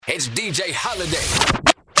It's DJ Holiday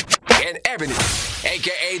and Avery,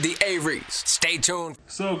 aka the Averys. Stay tuned.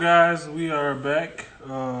 So, guys, we are back,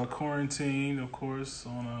 quarantined, of course,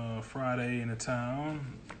 on a Friday in the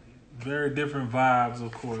town. Very different vibes,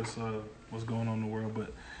 of course, what's going on in the world.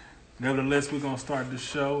 But nevertheless, we're going to start the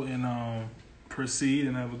show and proceed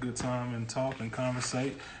and have a good time and talk and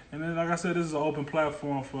conversate. And then, like I said, this is an open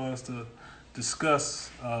platform for us to discuss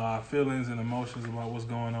our feelings and emotions about what's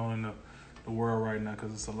going on in the world right now,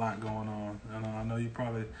 because it's a lot going on. And I know you're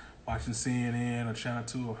probably watching CNN or Channel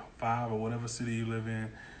 2 or 5 or whatever city you live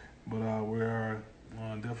in, but we are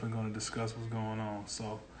definitely going to discuss what's going on.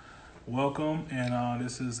 So welcome, and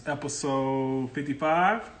this is episode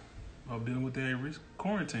 55 of Dealing with the Averys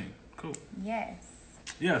Quarantine. Cool. Yes.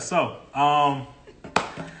 Yeah, so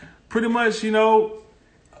pretty much,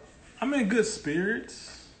 I'm in good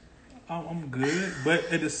spirits. I'm good,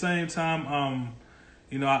 but at the same time,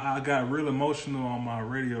 I got real emotional on my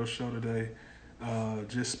radio show today,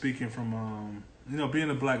 just speaking from, being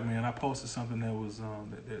a black man. I posted something that was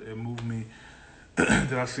that moved me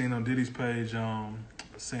that I seen on Diddy's page,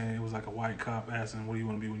 saying it was like a white cop asking, what do you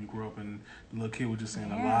want to be when you grow up? And the little kid was just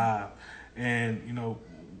saying alive. And,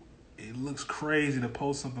 it looks crazy to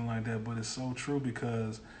post something like that, but it's so true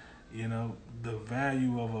because, the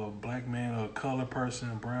value of a black man or a colored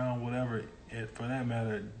person, brown, whatever, and for that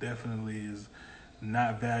matter, definitely is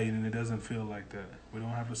not valued, and it doesn't feel like that. We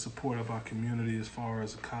don't have the support of our community as far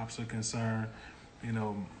as cops are concerned.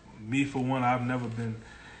 Me for one, I've never been,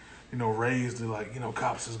 raised to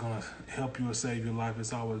cops is gonna help you or save your life.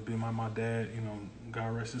 It's always been my dad,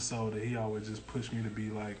 God rest his soul, that he always just pushed me to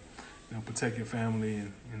be like, protect your family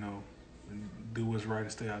and, and do what's right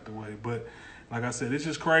and stay out the way. But like I said, it's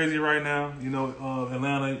just crazy right now.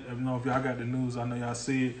 Atlanta, if y'all got the news, I know y'all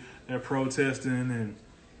see it. They're protesting and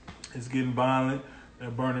it's getting violent.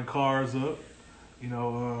 They're burning cars up.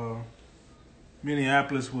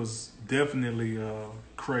 Minneapolis was definitely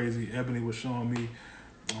crazy. Ebony was showing me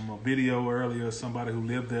a video earlier, somebody who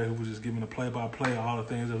lived there who was just giving a play-by-play of all the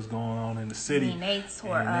things that was going on in the city. They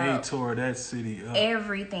tore that city up.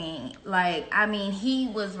 Everything. He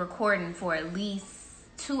was recording for at least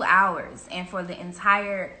 2 hours. And for the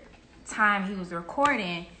entire time he was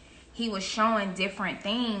recording, he was showing different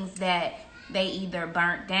things that they either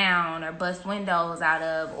burnt down or bust windows out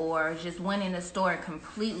of, or just went in the store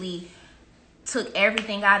completely took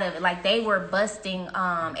everything out of it. Like, they were busting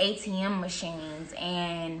ATM machines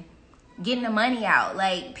and getting the money out.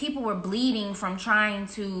 Like, people were bleeding from trying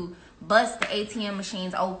to bust the ATM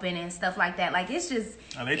machines open and stuff like that. Like, it's just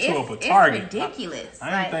they tore up a Target. It's ridiculous.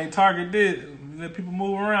 I didn't think Target did let people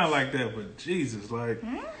move around like that, but Jesus,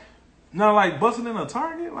 no, like busting in a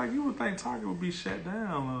Target, like you would think Target would be shut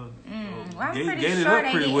down. I'm pretty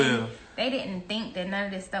sure they didn't think that none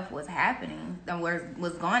of this stuff was happening or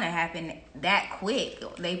was going to happen that quick.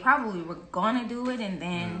 They probably were going to do it and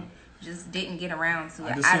then just didn't get around to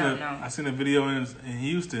it. I don't know. I seen a video in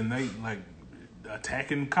Houston. They like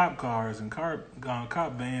attacking cop cars and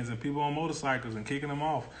cop vans and people on motorcycles and kicking them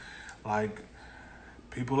off. Like,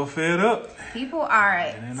 people are fed up. People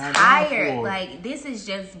are tired. Like, this is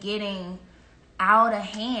just getting out of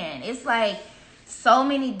hand. It's like so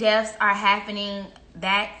many deaths are happening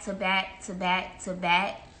back to back to back to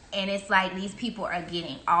back. And it's like these people are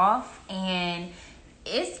getting off. And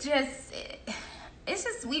it's just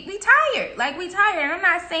we tired. Like, we tired. I'm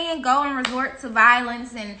not saying go and resort to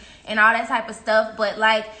violence and all that type of stuff. But,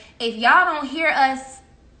 like, if y'all don't hear us,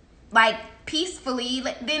 like, peacefully,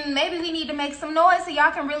 then maybe we need to make some noise so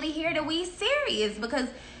y'all can really hear that we serious, because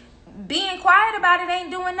being quiet about it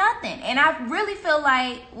ain't doing nothing. And I really feel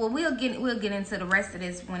like, we'll get into the rest of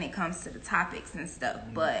this when it comes to the topics and stuff,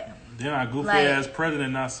 but then our goofy ass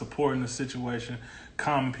president not supporting the situation,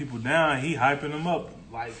 calming people down. He hyping them up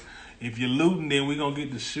like, if you're looting, then we gonna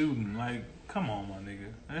get the shooting. Like, come on, my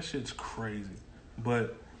nigga, that shit's crazy.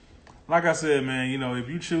 But like I said, man, if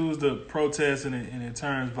you choose to protest and it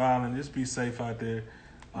turns violent, just be safe out there.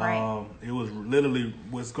 Right. It was literally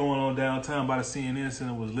what's going on downtown by the CNN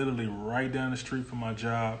Center was literally right down the street from my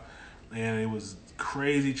job. And it was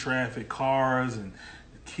crazy traffic, cars and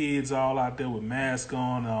kids all out there with masks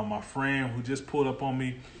on. My friend who just pulled up on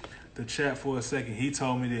me to chat for a second, he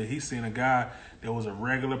told me that he seen a guy that was a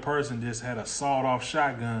regular person, just had a sawed-off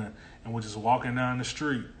shotgun and was just walking down the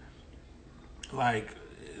street. Like,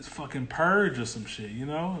 it's fucking purge or some shit,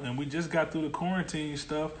 And we just got through the quarantine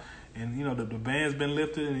stuff, and the ban's been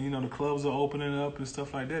lifted, and the clubs are opening up and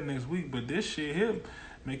stuff like that next week. But this shit here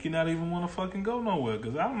make you not even want to fucking go nowhere,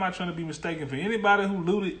 because I'm not trying to be mistaken for anybody who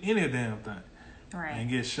looted any damn thing, right, and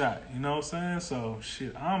get shot. You know what I'm saying? So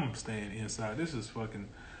shit, I'm staying inside. This is fucking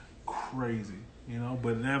crazy. You know,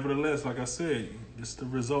 but nevertheless, like I said, it's the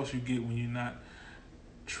results you get when you're not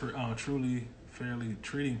truly fairly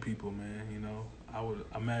treating people, man. You know, I would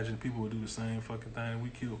imagine people would do the same fucking thing. We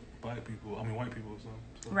kill white people or something.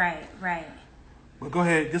 So. Right. But go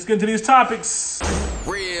ahead, let's get into these topics.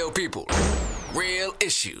 Real people, real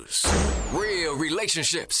issues, real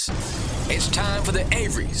relationships. It's time for the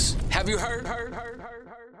Averys. Have you heard?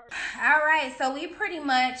 All right, so we pretty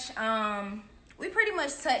much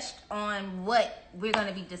touched on what we're going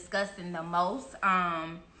to be discussing the most.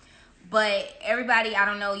 But everybody, I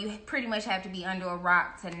don't know, you pretty much have to be under a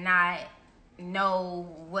rock to not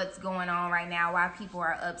know what's going on right now, why people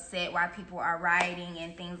are upset, why people are rioting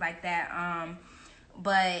and things like that.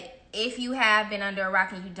 But if you have been under a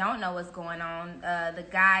rock and you don't know what's going on, the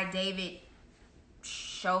guy, David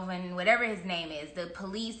Chauvin, whatever his name is, the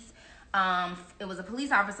police, it was a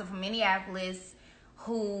police officer from Minneapolis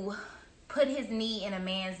who put his knee in a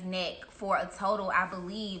man's neck for a total, I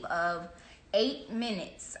believe, of 8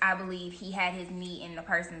 minutes. I believe he had his knee in the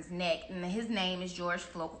person's neck, and his name is George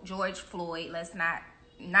Floyd. Let's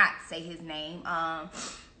not say his name.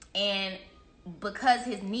 And because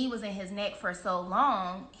his knee was in his neck for so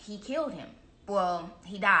long, he killed him. Well,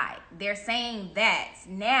 he died. They're saying that.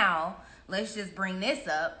 Now, let's just bring this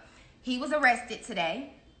up. He was arrested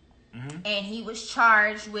today, and he was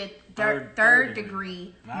charged with third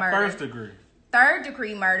degree murder. First degree. Third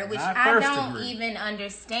degree murder, which I don't even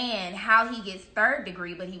understand how he gets third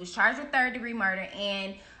degree, but he was charged with third degree murder,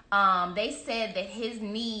 and they said that his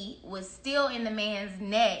knee was still in the man's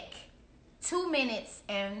neck 2 minutes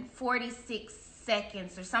and 46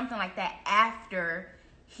 seconds or something like that after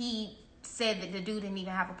he said that the dude didn't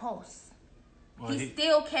even have a pulse. Well, he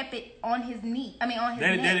still kept it on his knee. I mean, on his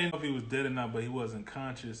neck. They didn't know if he was dead or not, but he wasn't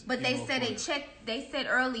conscious. But they said they said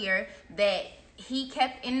earlier that he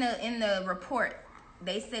kept in the report.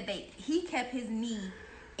 They said that he kept his knee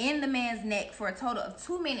in the man's neck for a total of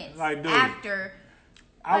 2 minutes after.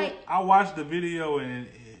 I watched the video, and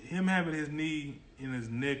him having his knee in his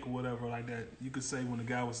neck or whatever like that. You could say when the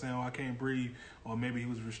guy was saying, "Oh, I can't breathe," or maybe he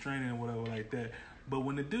was restraining or whatever like that. But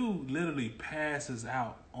when the dude literally passes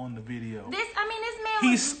out on the video, this man,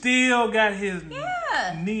 he still got his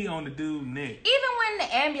knee on the dude's neck. Even when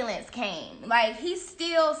the ambulance came, like he's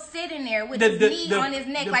still sitting there with his knee on his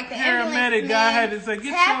neck, like the ambulance guy had to say,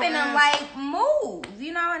 "Get tapping him like move,"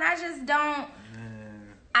 you know. And I just don't,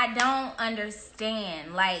 I don't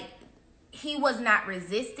understand. Like he was not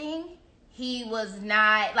resisting. He was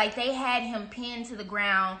not like they had him pinned to the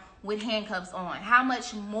ground with handcuffs on. How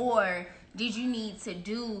much more did you need to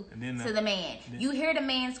do to the man? You hear the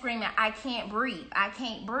man screaming, "I can't breathe. I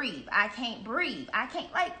can't breathe. I can't breathe. I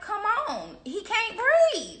can't." Like, come on. He can't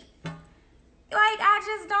breathe. Like,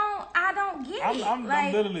 I don't get it. I'm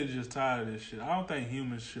literally just tired of this shit. I don't think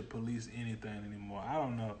humans should police anything anymore. I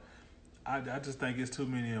don't know. I just think it's too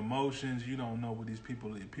many emotions. You don't know what these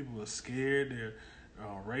people are scared. They're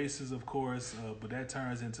racist, of course, but that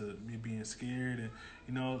turns into me being scared. And,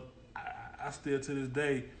 you know, I still to this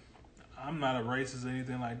day, I'm not a racist or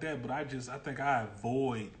anything like that, but I think I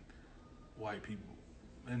avoid white people.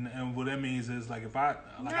 And what that means is, like, if I...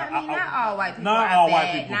 Like, not all white people are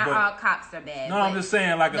bad. Not all cops are bad. No, I'm just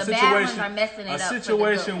saying, like, a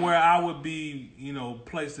situation where I would be, you know,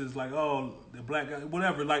 places like, oh, the black guy,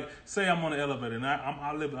 whatever. Like, say I'm on the elevator, and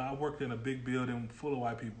I work in a big building full of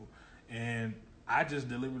white people, and I just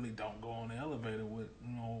deliberately don't go on the elevator with,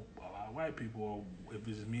 you know, a lot of white people, or if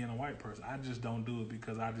it's just me and a white person. I just don't do it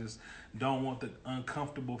because I just don't want the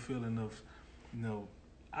uncomfortable feeling of, you know,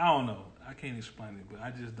 I don't know. I can't explain it, but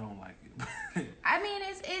I just don't like it. I mean,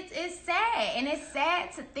 it's sad, and it's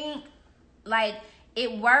sad to think, like,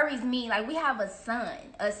 it worries me. Like, we have a son.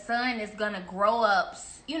 A son is gonna grow up,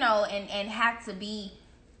 you know, and have to be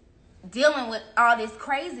dealing with all this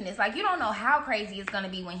craziness. Like, you don't know how crazy it's gonna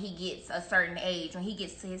be when he gets a certain age, when he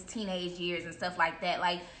gets to his teenage years and stuff like that.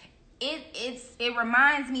 Like, it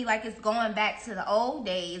reminds me like it's going back to the old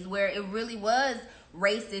days where it really was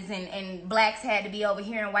racist and blacks had to be over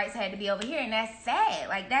here and whites had to be over here, and that's sad.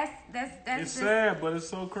 Like, that's it's sad, but it's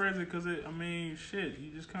so crazy because shit, you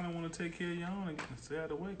just kind of want to take care of your own and stay out of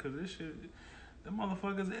the way, because this shit, the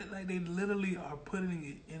motherfuckers, like, they literally are putting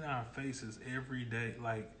it in our faces every day,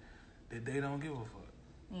 like, that they don't give a fuck.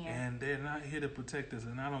 Yeah. And they're not here to protect us,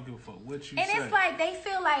 and I don't give a fuck what you say. And it's like they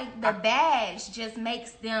feel like the badge just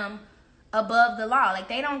makes them above the law. Like,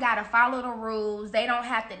 they don't gotta follow the rules. They don't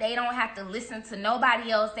have to listen to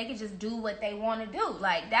nobody else. They can just do what they want to do.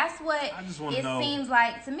 Like, that's what it seems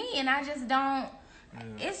like to me. And I just don't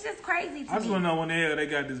Yeah. It's just crazy to me. I just want to know when they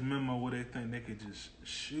got this memo where they think they could just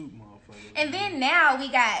shoot motherfuckers. And then now we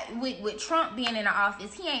got, with Trump being in the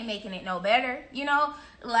office, he ain't making it no better. You know?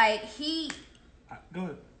 Like, Go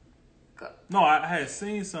ahead. No, I had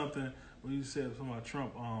seen something when you said something about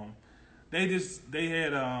Trump. They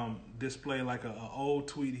had displayed like a old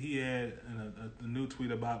tweet he had and a new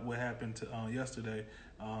tweet about what happened to yesterday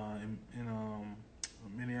in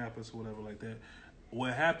Minneapolis or whatever like that.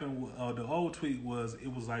 What happened? The old tweet was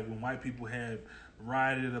like when white people had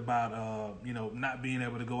rioted about not being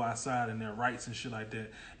able to go outside and their rights and shit like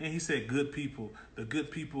that. And he said good people, the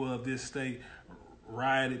good people of this state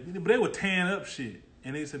rioted, but they were tearing up shit.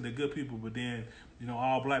 And they said the good people, but then,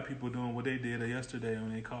 all black people doing what they did yesterday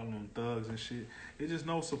when they calling them thugs and shit. It's just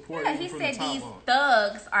no support. Yeah, he said these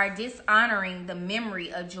thugs are dishonoring the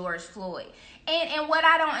memory of George Floyd. And what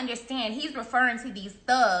I don't understand, he's referring to these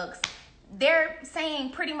thugs. They're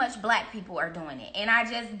saying pretty much black people are doing it. And I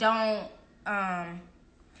just don't...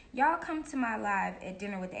 y'all come to my live at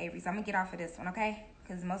Dinner with the Averys. I'm going to get off of this one, okay?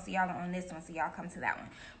 Because most of y'all are on this one, so y'all come to that one.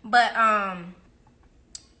 But,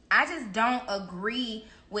 I just don't agree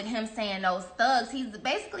with him saying those thugs. He's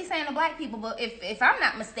basically saying the black people. But if I'm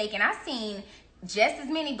not mistaken, I've seen just as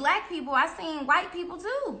many black people. I've seen white people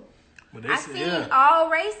too. I've seen all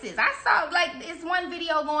races. I saw this one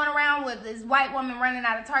video going around with this white woman running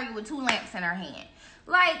out of Target with 2 lamps in her hand.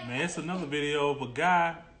 Man, it's another video of a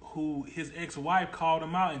guy who his ex-wife called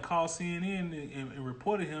him out and called CNN and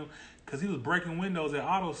reported him because he was breaking windows at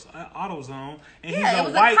AutoZone, and he's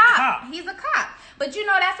a white cop. He's a cop. But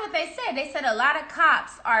that's what they said. They said a lot of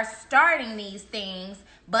cops are starting these things,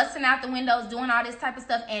 busting out the windows, doing all this type of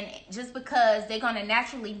stuff, and just because they're going to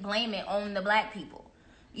naturally blame it on the black people.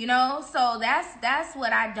 So that's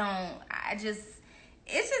what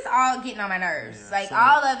it's just all getting on my nerves.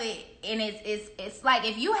 All of it, and it's like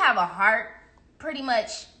if you have a heart, pretty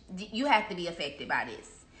much you have to be affected by this.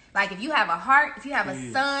 Like if you have a heart, if you have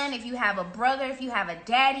a son, if you have a brother, if you have a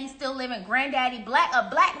daddy still living, granddaddy, a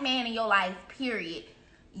black man in your life, period,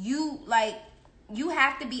 you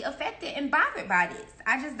have to be affected and bothered by this.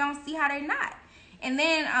 I just don't see how they're not. And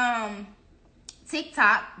then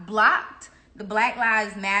TikTok blocked the Black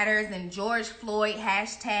Lives Matters and George Floyd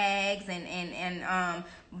hashtags and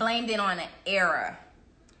blamed it on an era.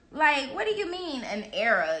 What do you mean an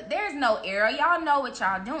era? There's no era. Y'all know what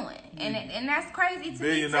y'all doing. And that's crazy to me, too.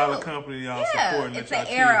 Billion-dollar company y'all supporting. It's an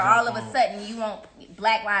era. All of a sudden, you won't...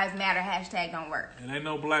 Black Lives Matter hashtag don't work. And ain't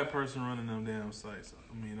no black person running them damn sites.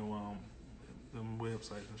 Them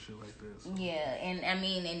websites and shit like this. So. Yeah, and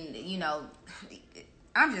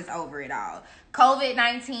I'm just over it all.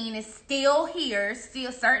 COVID-19 is still here.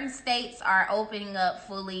 Still, certain states are opening up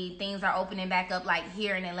fully. Things are opening back up, like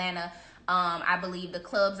here in Atlanta. I believe the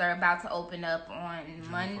clubs are about to open up on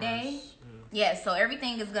Monday. Yeah, so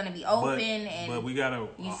everything is going to be open, but we gotta.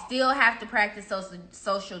 You still have to practice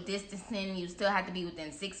social distancing. You still have to be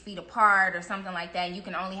within 6 feet apart or something like that. You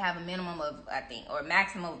can only have a minimum of, I think, or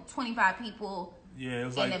maximum of 25 people. Yeah, it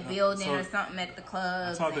was in a building or something at the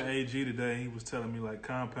club. I talked to AG today. He was telling me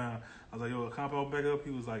compound. I was like, "Yo, compound back up."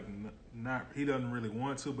 He was like, "Not." He doesn't really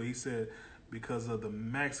want to, but he said because of the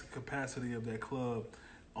max capacity of that club,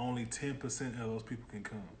 only 10% of those people can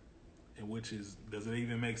come. And which is, does it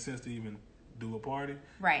even make sense to even do a party?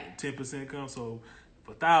 Right. 10% come. So if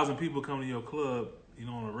 1,000 people come to your club,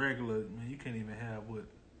 on a regular, man, you can't even have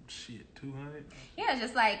 200? Yeah,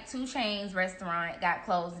 just like 2 Chainz restaurant got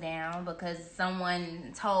closed down because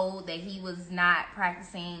someone told that he was not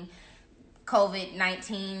practicing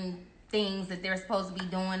COVID-19 things that they're supposed to be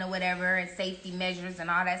doing or whatever, and safety measures and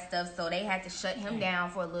all that stuff. So they had to shut him down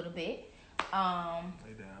for a little bit. They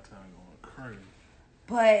downtown going crazy.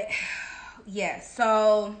 But yeah,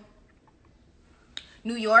 so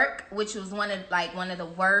New York, which was one of the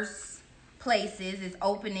worst places, is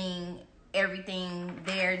opening everything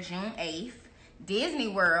there June 8th. Disney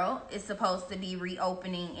World is supposed to be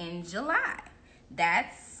reopening in July.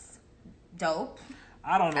 That's dope.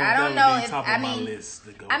 I don't know if top of my list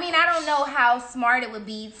to go I don't know how smart it would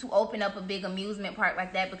be to open up a big amusement park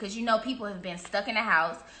like that because people have been stuck in the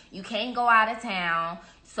house. You can't go out of town.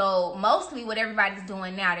 So mostly what everybody's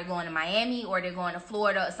doing now, they're going to Miami or they're going to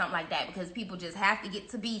Florida or something like that because people just have to get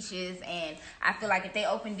to beaches. And I feel like if they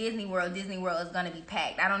open Disney World is going to be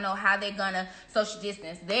packed. I don't know how they're going to social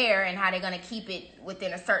distance there and how they're going to keep it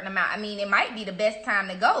within a certain amount. It might be the best time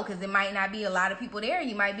to go because there might not be a lot of people there and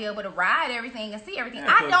you might be able to ride everything and see everything.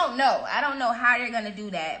 Yeah, I don't know how they're going to do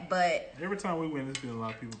that, but every time we win, it's been a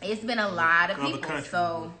lot of people. It's been a lot of people,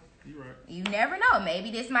 so... You're right. You never know.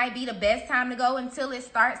 Maybe this might be the best time to go until it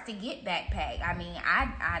starts to get backpacked.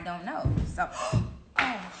 I don't know. So,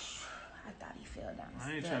 I I thought he fell down the steps.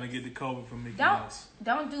 I ain't trying to get the COVID from Mickey Don't Mouse.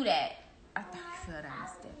 Don't do that. I thought he fell down the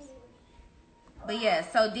steps. But yeah,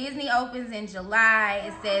 so Disney opens in July.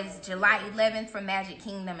 It says July 11th for Magic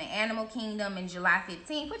Kingdom and Animal Kingdom, and July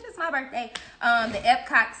 15th, which is my birthday, the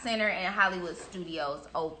Epcot Center and Hollywood Studios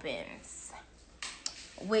opens.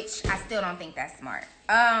 Which I still don't think that's smart.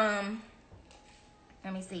 Let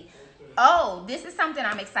me see. Oh, this is something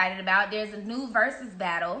I'm excited about. There's a new versus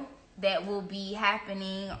battle that will be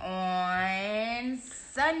happening on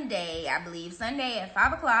Sunday, I believe. Sunday at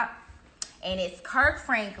 5 o'clock. And it's Kirk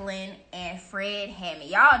Franklin and Fred Hammond.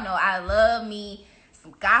 Y'all know I love me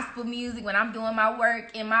some gospel music when I'm doing my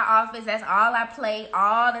work in my office. That's all I play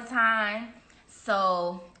all the time.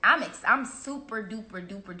 So I'm super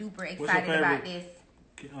duper excited about this.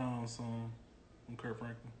 Song from Kirk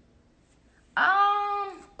Franklin.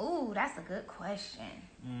 Ooh, that's a good question.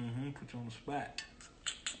 Put you on the spot.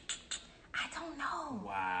 I don't know.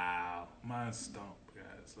 Wow, mine's Stump, guys.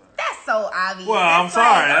 Sorry. That's so obvious. Well, I'm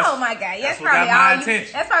sorry. Oh my God, that's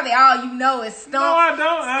probably all you know is Stump. No, I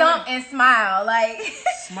don't. Stump and Smile, like.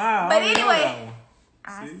 Smile. But anyway,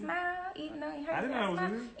 I smile even though you heard I didn't know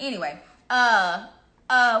it was you. Anyway,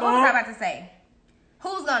 what was I about to say?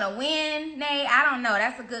 Who's gonna win? Nay, I don't know.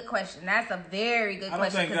 That's a good question. That's a very good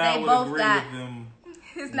question because they both got.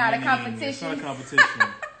 It's not a competition. It's not a competition.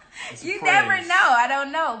 You never know. I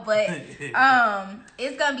don't know, but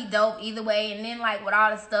it's gonna be dope either way. And then like with all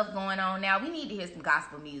the stuff going on now, we need to hear some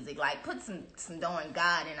gospel music. Like put some doing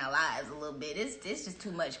God in our lives a little bit. It's just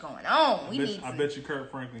too much going on. I bet you Kirk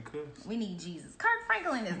Franklin cuss. We need Jesus. Kirk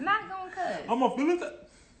Franklin is not gonna cuss. I'm gonna feel it.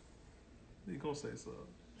 He gonna say something.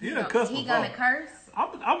 He cuss before. He gonna curse?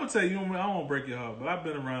 I'm gonna tell you, I won't break your heart, but I've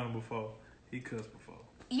been around him before. He cussed before.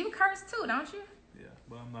 You curse too, don't you? Yeah,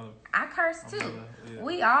 but I'm not I curse too.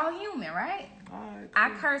 We all human, right? All right, cool. I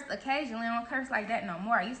curse occasionally. I don't curse like that no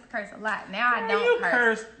more. I used to curse a lot. Now I don't you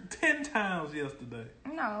curse. You cursed 10 times yesterday.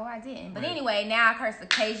 No, I didn't. But anyway, now I curse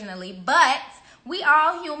occasionally. But we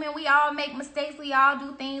all human. We all make mistakes. We all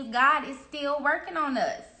do things. God is still working on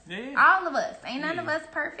us. Yeah. All of us. Ain't none of us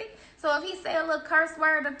perfect. So if he say a little curse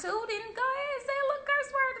word or two, then go ahead and say a little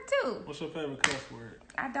curse word or two. What's your favorite curse word?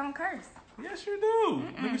 I don't curse. Yes, you do.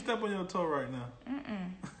 Let me step on your toe right now.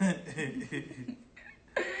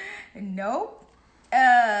 Nope.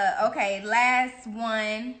 Okay, last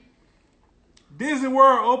one. Disney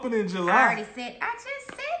World open in July. I just said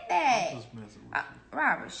that. I'm just messing with you.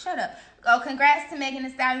 Robert, shut up. Oh, congrats to Megan Thee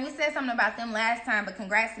Stallion. We said something about them last time, but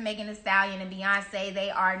congrats to Megan Thee Stallion and Beyonce. They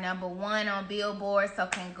are #1 on Billboard, so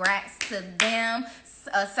congrats to them.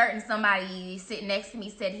 A certain somebody sitting next to me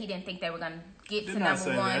said he didn't think they were going to get to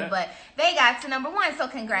 #1, but they got to #1, so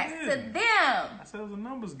congrats to them. I said it was a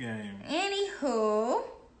numbers game. Anywho.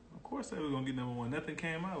 Of course they were going to get #1. Nothing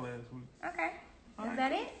came out last week. Okay. Is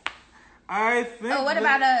that it? I think. Oh, what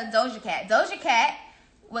about Doja Cat? Doja Cat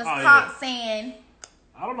was caught saying...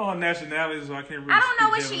 I don't know her nationality, so I can't really I don't know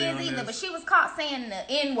what speak she heavily is on either, this. but she was caught saying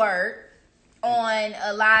the N-word on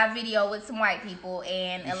a live video with some white people,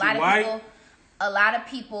 and a lot of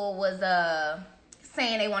people was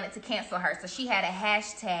saying they wanted to cancel her. So she had a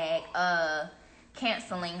hashtag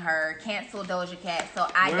canceling her, cancel Doja Cat. So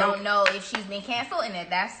I don't know if she's been canceled and if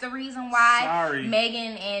that's the reason why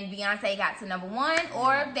Megan and Beyonce got to #1,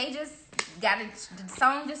 or if they just got the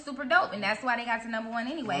song just super dope and that's why they got to #1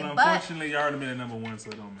 anyway. Well, unfortunately, you already been at #1, so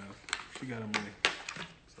it don't matter. She got her money.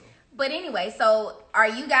 But anyway, so are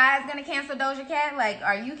you guys gonna cancel Doja Cat? Like,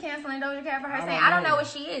 are you canceling Doja Cat for her saying? I don't know what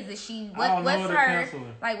she is. Is she what's her?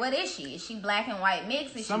 Like, what is she? Is she black and white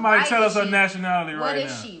mix? Is somebody she tell us her nationality right now. What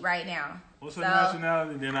is she right now? What's her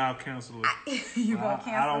nationality? Then I'll cancel her. You gonna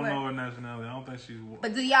cancel her? I don't know her nationality. I don't think she's.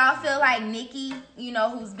 But do y'all feel like Nicki,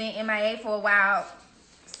 who's been MIA for a while,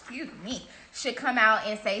 excuse me, should come out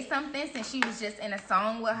and say something since she was just in a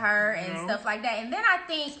song with her and stuff like that? And then I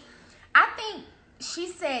think she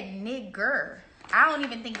said nigger. I don't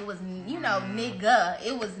even think it was, nigga.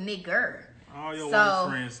 It was nigger. All your white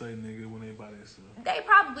friends say nigga when they buy that stuff. They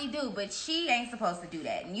probably do, but she ain't supposed to do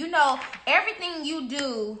that. And everything you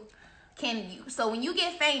do so when you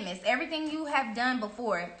get famous, everything you have done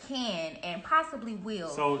before can and possibly will.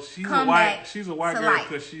 So she's a white girl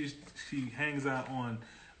because she hangs out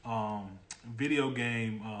on video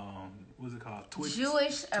game, what's it called? Twitch.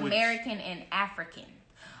 Jewish, American, and African.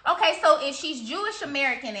 Okay, so if she's Jewish,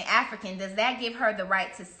 American, and African, does that give her the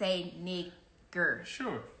right to say nigger?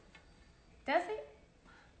 Sure. Does it?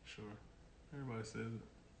 Sure. Everybody says it.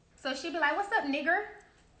 So she'd be like, what's up, nigger?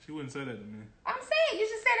 She wouldn't say that to me. I'm saying, you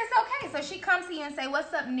just said it's okay. So she comes to you and say,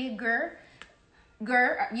 what's up, nigger?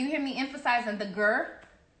 You hear me emphasizing the ger?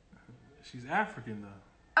 She's African,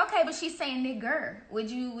 though. Okay, Okay, but she's saying nigger.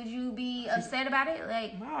 Would you be upset about it?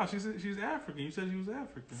 Like, no, she's African. You said she was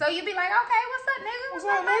African. So you'd be like, okay, what's up, nigga? What's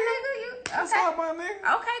up, my nigga? What's up, my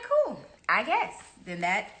nigga? Okay, cool. I guess. Then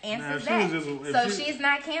that answers that. She's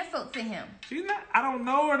not canceled to him. She's not. I don't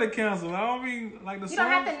know her to cancel. I don't mean like the. You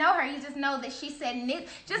don't have to know her. You just know that she said nigga.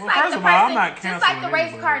 Just like first the of all, I'm person, not just like the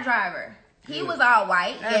race car driver. He was all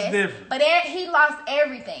white. That's different. But he lost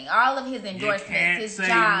everything. All of his endorsements, his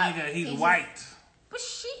job. Nigga, he's white. But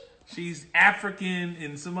she's African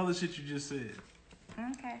and some other shit you just said.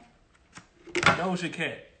 Okay. Doja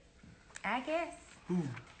Cat. I guess. Who?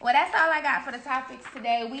 Well, that's all I got for the topics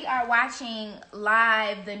today. We are watching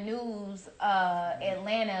live the news.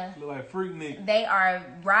 Atlanta. Look like freak niggas. They are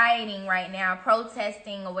rioting right now,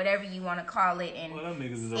 protesting or whatever you want to call it. And them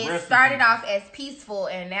niggas is it started off as peaceful,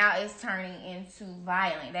 and now it's turning into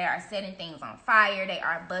violent. They are setting things on fire. They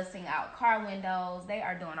are busting out car windows. They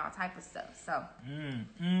are doing all type of stuff. So,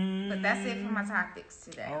 but that's it for my topics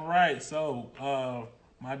today. All right. So,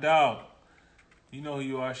 my dog, you know who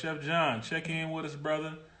you are, Chef John. Check in with us,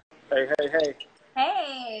 brother. Hey.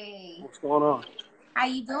 Hey. What's going on? How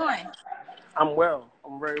you doing? I'm well.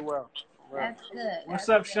 I'm very well. That's good. What's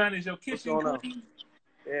up, Sean? Is your kitchen cooking?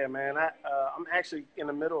 Yeah, man. I'm actually in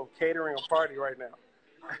the middle of catering a party right now.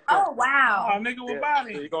 Oh wow. Oh, nigga, what about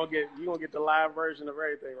it? So you're gonna get the live version of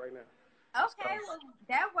everything right now. Okay, well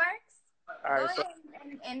that works. All right, Go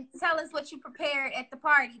ahead and tell us what you prepared at the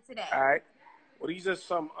party today. All right. Well, these are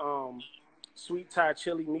some sweet Thai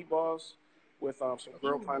chili meatballs with some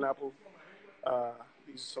grilled pineapple.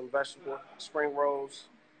 These are some vegetable spring rolls.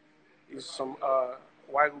 These are some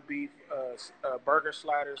Wagyu beef burger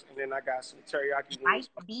sliders, and then I got some teriyaki wings.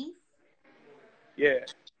 White beef? Yeah.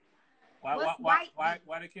 Why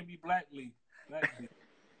they can't be black beef?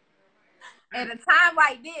 At a time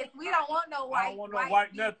like this, we don't want no white. I don't want no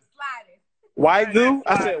white nothing. Sliders. Wagyu?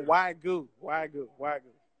 I said Wagyu.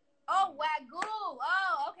 Oh, Wagyu.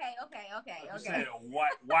 Oh, okay. You said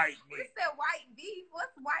white You beef. said white beef.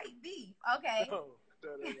 What's white beef? Okay. No.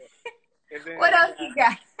 And then What else you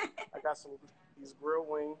got? I got these grilled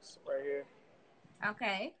wings right here.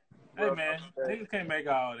 Okay. Hey, man, niggas can't make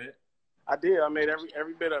all that. I did. I made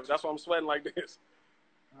every bit of it. That's why I'm sweating like this.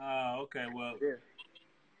 Okay, well. Yeah.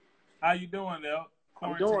 How you doing, though?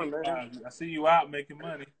 I'm doing, man. I see you out making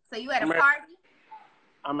money. So you at a party?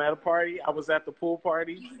 I'm at a party. I was at the pool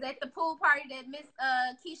party. You was at the pool party that Miss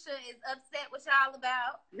Keisha is upset with y'all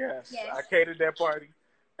about? Yes. I catered that party.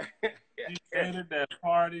 You catered that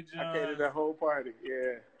party, John? I catered that whole party,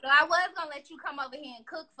 yeah. So I was going to let you come over here and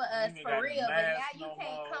cook for us for real, but now you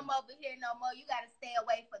can't come over here no more. You got to stay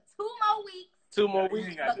away for 2 more weeks. 2 more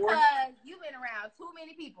weeks? Because you've been around too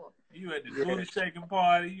many people. You at the booty shaking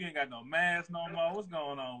party. You ain't got no mask no more. What's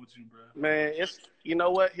going on with you, bro? Man, you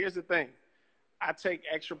know what? Here's the thing. I take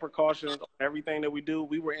extra precautions on everything that we do.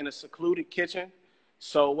 We were in a secluded kitchen,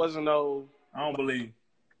 so it wasn't no... I don't believe.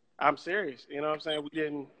 I'm serious. You know what I'm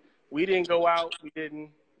saying? We didn't go out. We didn't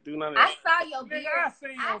do none of that. I saw your beard. I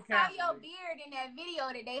saw your beard in that video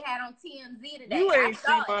that they had on TMZ today. You ain't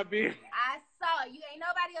seen my beard. I saw it. Ain't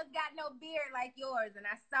nobody else got no beard like yours, and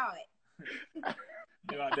I saw it.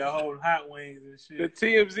 You got that whole hot wings and shit. The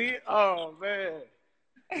TMZ? Oh, man.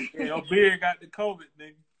 Yeah, your beard got the COVID,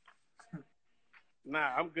 nigga.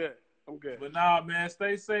 Nah, I'm good. But nah, man,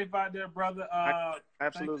 stay safe out there, brother.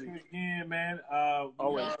 Absolutely. Thank you again, man.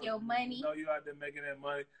 Make your money. You know you out there making that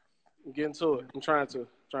money. I'm getting to it. I'm trying to.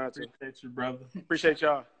 Appreciate you, brother. Appreciate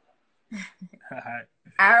y'all.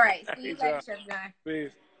 All right. See you later, Chef John.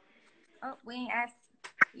 Peace. Oh, we ain't asked.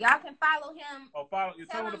 Y'all can follow him.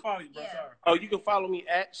 Tell me to follow you, bro. Yeah. Sorry. Oh, you can follow me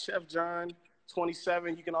at Chef John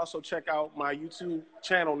 27. You can also check out my YouTube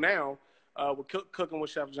channel now. We're cooking with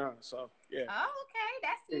Chef John. So yeah. Oh, okay,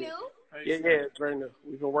 that's new. Yeah, it's very new.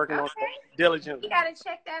 We've been working on it diligently. You gotta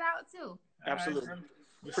check that out too. Absolutely.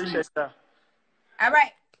 Appreciate that. All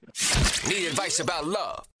right. Need advice about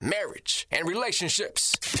love, marriage, and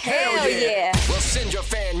relationships? Hell yeah. Well, send your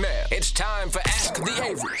fan mail. It's time for Ask the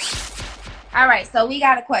Averys. All right, so we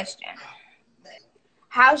got a question.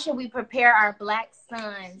 How should we prepare our black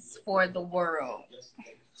sons for the world?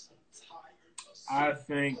 I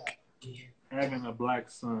think having a black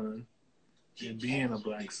son and being a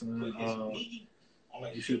black son,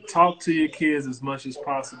 you should talk to your kids as much as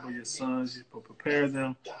possible, your sons. You prepare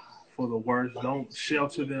them for the worst. Don't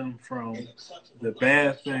shelter them from the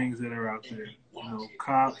bad things that are out there. You know,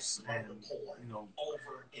 cops and,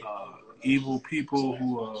 evil people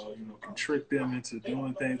who, can trick them into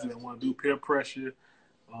doing things that they want to do, peer pressure,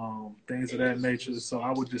 things of that nature. So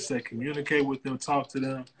I would just say communicate with them, talk to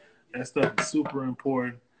them. That stuff is super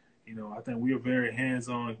important. I think we are very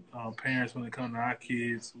hands-on parents when it comes to our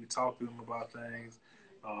kids. We talk to them about things.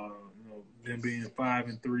 Them being 5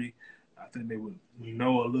 and 3, I think they would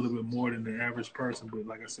know a little bit more than the average person. But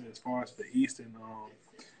like I said, as far as the Eastern,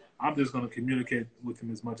 I'm just going to communicate with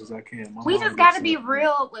them as much as I can. We just got to be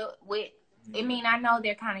real with. I mean, I know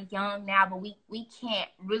they're kind of young now, but we can't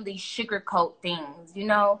really sugarcoat things,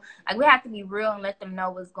 Like, we have to be real and let them know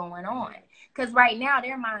what's going on. Because right now,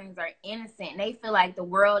 their minds are innocent. They feel like the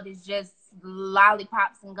world is just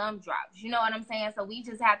lollipops and gumdrops. You know what I'm saying? So we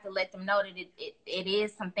just have to let them know that it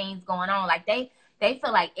is some things going on. Like, they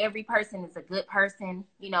feel like every person is a good person.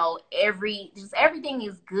 Everything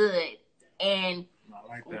is good. And I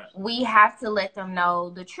like that. We have to let them know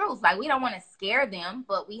the truth. Like, we don't want to scare them,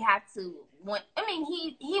 but we have to.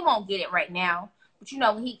 He won't get it right now,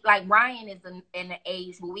 but Ryan is in the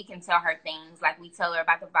age where we can tell her things, like we tell her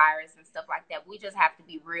about the virus and stuff like that. We just have to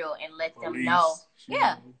be real and let them know.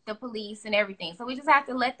 Yeah, the police and everything. So we just have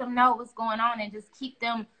to let them know what's going on and just keep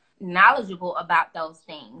them knowledgeable about those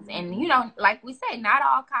things. And like we said, not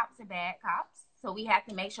all cops are bad cops. So we have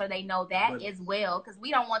to make sure they know that as well, because we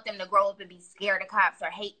don't want them to grow up and be scared of cops or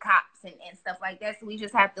hate cops and stuff like that. So we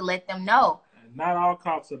just have to let them know. Not all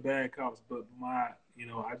cops are bad cops, but I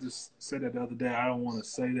just said that the other day. I don't want to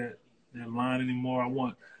say that line anymore. I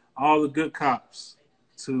want all the good cops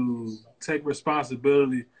to take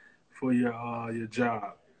responsibility for your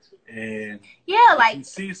job. And like, you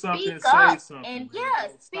see something, say something. And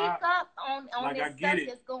speak up on this stuff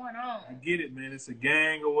that's going on. I get it, man. It's a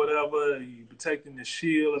gang or whatever. You protecting the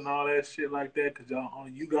shield and all that shit like that, because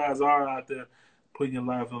you guys are out there putting your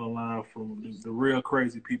life on the line from the real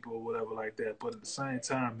crazy people or whatever like that. But at the same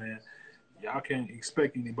time, man, y'all can't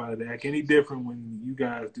expect anybody to act any different when you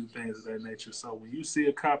guys do things of that nature. So when you see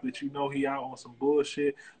a cop that he out on some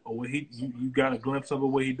bullshit, or when you got a glimpse of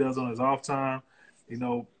what he does on his off time,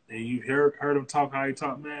 and you heard him talk how he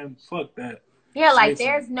talk, man, fuck that. Yeah, like,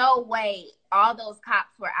 there's no way all those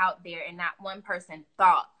cops were out there and not one person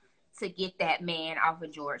thought to get that man off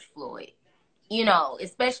of George Floyd.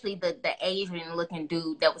 Especially the Asian looking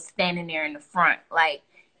dude that was standing there in the front. Like,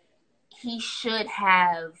 he should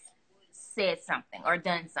have said something or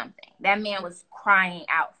done something. That man was crying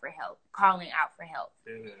out for help, calling out for help.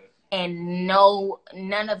 Yeah. And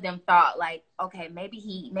none of them thought, like, okay, maybe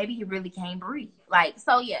he really can't breathe. Like,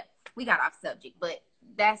 so yeah, we got off subject, but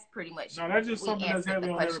that's pretty much. No, that's just something that's heavy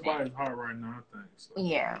on everybody's heart right now, I think. So.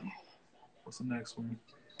 Yeah. What's the next one?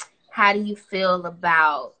 How do you feel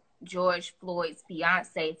about George Floyd's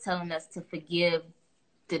fiance telling us to forgive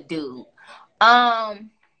the dude? I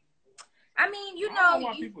mean, you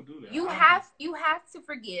have to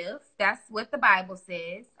forgive. That's what the Bible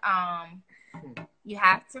says. You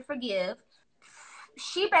have to forgive.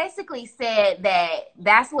 She basically said that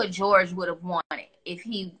that's what George would have wanted if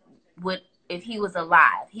he was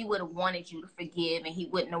alive. He would have wanted you to forgive, and he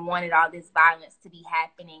wouldn't have wanted all this violence to be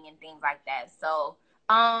happening and things like that. So,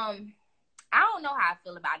 I don't know how I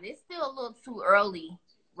feel about it. It's still a little too early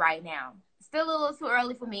right now. Still a little too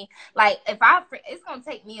early for me. Like, it's gonna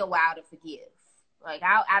take me a while to forgive. Like,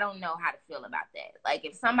 I don't know how to feel about that. Like,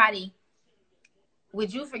 if somebody,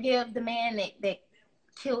 would you forgive the man that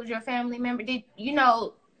killed your family member? Did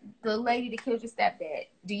the lady that killed your stepdad?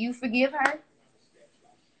 Do you forgive her?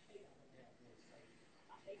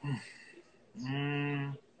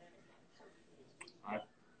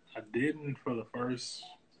 I didn't for the first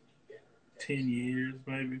 10 years,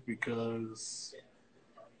 maybe, because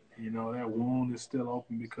that wound is still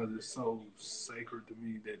open, because it's so sacred to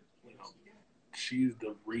me that she's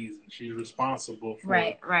the reason. She's responsible for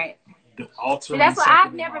right. The altering. That's why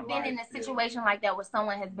I've never been in a situation like that where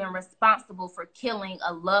someone has been responsible for killing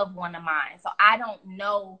a loved one of mine. So I don't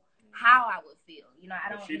know how I would feel. I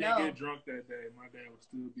don't know. If she didn't get drunk that day, my dad would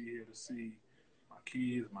still be here to see my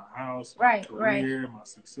kids, my house, my career, my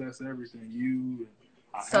success, everything.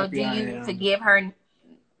 So do you forgive her?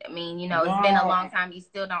 I mean, it's been a long time. You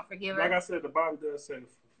still don't forgive her? Like I said, the Bible does say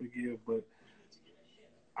forgive, but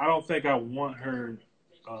I don't think I want her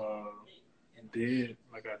dead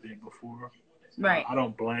like I did before. Right. I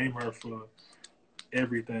don't blame her for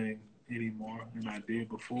everything anymore than I did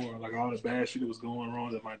before. Like, all the bad shit that was going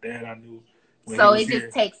wrong that my dad, I knew. So it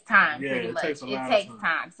just takes time, pretty much. It takes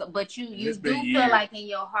time. So, but you do feel like in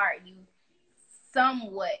your heart you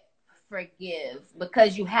somewhat forgive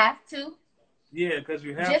because you have to. Yeah, because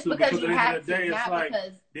you have just to. Because you at the have end of the day, to, it's like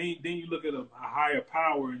because... then you look at a higher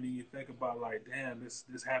power, and then you think about, like, damn, this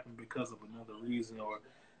happened because of another reason, or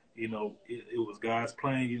it was God's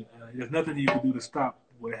plan. There's nothing you can do to stop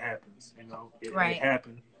what happens. It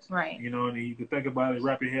happened. Right. And you can think about it,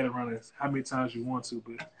 wrap your head around it how many times you want to,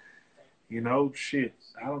 but shit.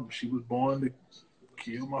 She was born to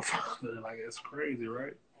kill my father. Like, it's crazy,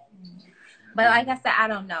 right? But like I said, I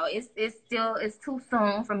don't know. It's too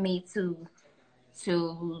soon for me to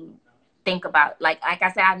think about. Like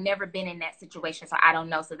I said, I've never been in that situation, so I don't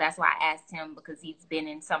know. So that's why I asked him, because he's been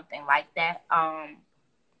in something like that. I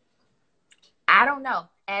don't know.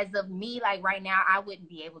 As of me, like right now, I wouldn't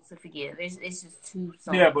be able to forgive. It's just too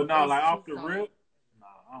soon. Yeah, but no, like off the rip,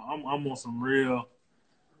 I'm on some real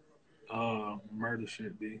murder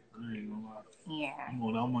shit, B. I ain't gonna lie. Yeah. I'm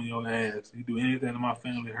on your ass. You do anything to my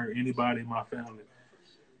family, hurt anybody in my family,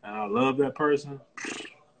 and I love that person.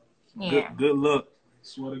 Yeah. Good luck.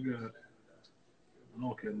 Swear to God. I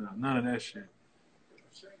don't care none of that shit.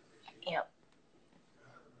 Yep.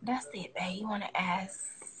 That's it, babe. You want to ask?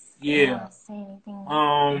 Yeah. Say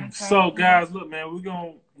anything? So guys, look, man, we're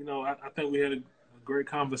gonna, I think we had a great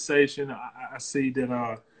conversation. I see that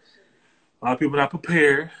a lot of people not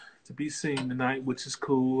prepared to be seen tonight, which is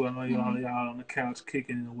cool. I know y'all on the couch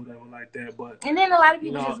kicking or whatever like that, but and then a lot of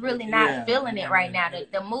people just really not feeling it right now.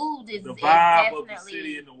 The mood is the vibe definitely of the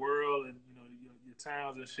city and the world, and your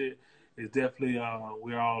towns and shit is definitely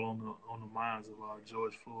we're all on the minds of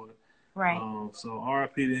George Floyd. Right. So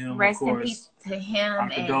R.I.P. to him. Rest of course, in peace to him. Our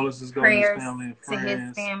condolences go to his family and friends. To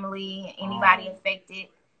his family, anybody affected.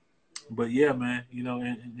 But yeah, man,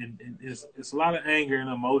 and it's a lot of anger and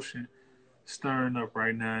emotion stirring up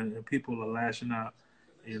right now, and people are lashing out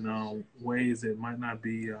in ways that might not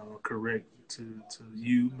be correct to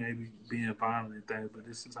you, maybe being violent and things. But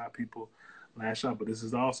this is how people lash out. But this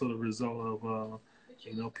is also the result of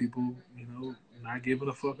people not giving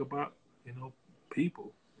a fuck about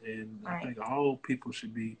people. And I think all people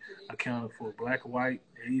should be accounted for, black, white,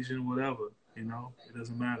 Asian, whatever. It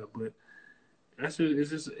doesn't matter. But it's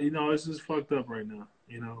just fucked up right now.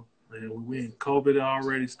 And we in COVID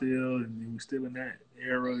already still, and we still in that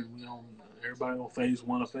era. And everybody on phase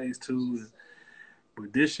 1 or phase 2.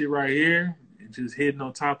 But this shit right here, it just hitting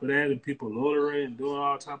on top of that, and people loitering and doing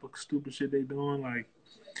all type of stupid shit they doing. Like,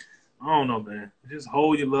 I don't know, man. Just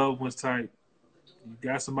hold your loved ones tight. You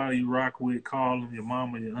got somebody you rock with, call them, your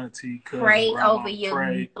mama, your auntie, cousin, pray grandma, over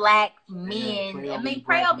your black men.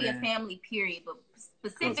 Pray over your family, period. But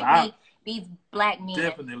specifically, these black men,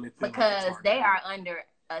 definitely because they are under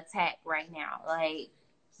attack right now. Like,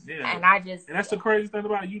 and that's the crazy thing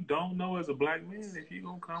about it. You don't know as a black man if you're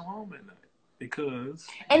gonna come home at night, because.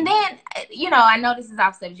 And then I know this is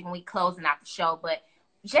off subject and we closing out the show, but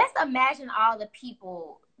just imagine all the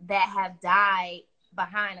people that have died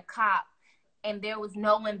behind a cop. And there was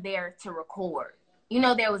no one there to record.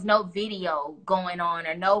 There was no video going on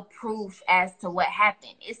or no proof as to what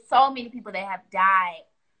happened. It's so many people that have died.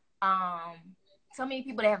 So many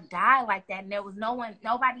people that have died like that, and there was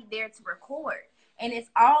nobody there to record. And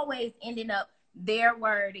it's always ending up their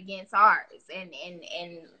word against ours. And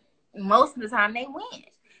most of the time they win.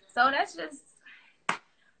 So that's just,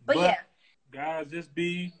 but yeah. Guys, just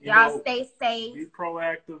be, y'all stay safe. Be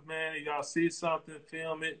proactive, man. If y'all see something,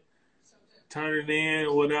 film it. Turn it in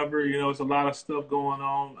or whatever. It's a lot of stuff going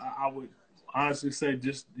on. I would honestly say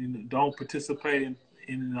just don't participate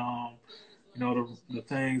in the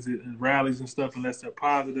things and rallies and stuff unless they're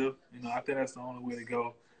positive. I think that's the only way to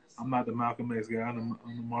go. I'm not the Malcolm X guy. I'm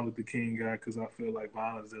the Martin Luther King guy, because I feel like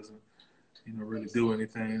violence doesn't really do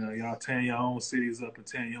anything. Y'all tearing your own cities up and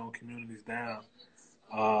tearing your own communities down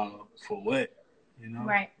for what?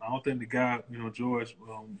 Right. I don't think the guy George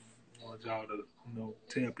want y'all to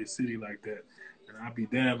tear up your city like that. And I'll be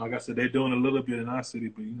damned. Like I said, they're doing a little bit in our city,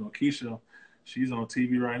 but Keisha, she's on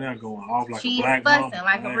TV right now going off like a black mama. She's fussing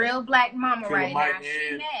like a real black mama right now.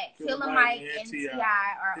 She mad. Killer Mike and T.I.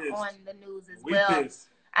 are on the news as well. Pissed.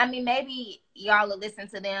 I mean, maybe y'all will listen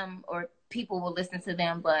to them or people will listen to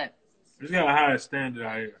them, but we got a higher standard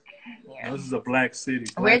out here. Yeah. This is a black city.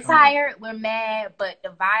 We're tired. We're mad, but the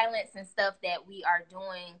violence and stuff that we are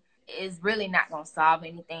doing is really not going to solve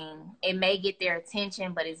anything. It may get their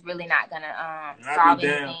attention, but it's really not going to solve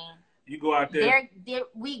anything. You go out there.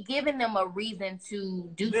 We giving them a reason to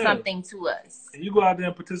do something to us. And you go out there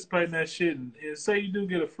and participate in that shit, and say you do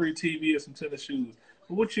get a free TV or some tennis shoes.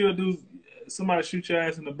 But what you'll do, somebody shoot your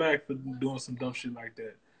ass in the back for doing some dumb shit like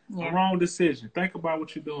that. Yeah. A wrong decision. Think about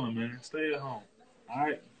what you're doing, man. Stay at home. All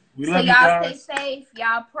right? We love you guys. Stay safe.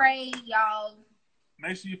 Y'all pray. Y'all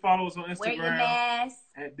make sure you follow us on Instagram. Wear your mask.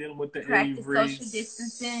 At Dinner with the Practice Averys. Social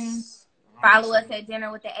distancing. Follow us at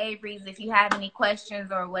Dinner with the Averys. If you have any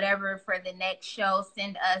questions or whatever for the next show,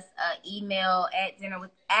 send us an email at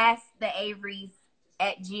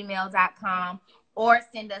asktheaverys@gmail.com or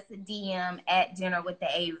send us a DM at Dinner with the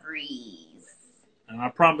Averys. And I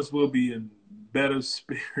promise we'll be in better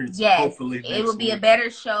spirits. Yes, hopefully it will be a better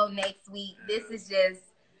show next week. This is just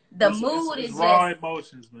mood is raw just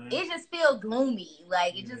emotions, man. It just feels gloomy.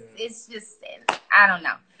 Like it's just I don't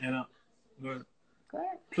know. And Go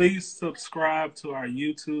ahead. Please subscribe to our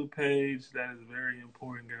YouTube page. That is very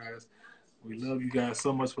important, guys. We love you guys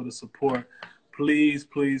so much for the support. Please,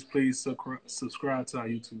 please, please subscribe to our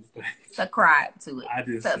YouTube page. Subscribe to it. I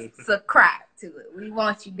did say that. Subscribe to it. We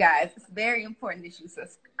want you guys. It's very important that you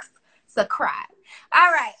subscribe.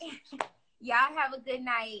 All right. Y'all have a good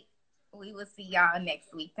night. We will see y'all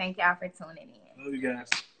next week. Thank y'all for tuning in. Love you guys.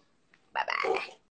 Bye-bye.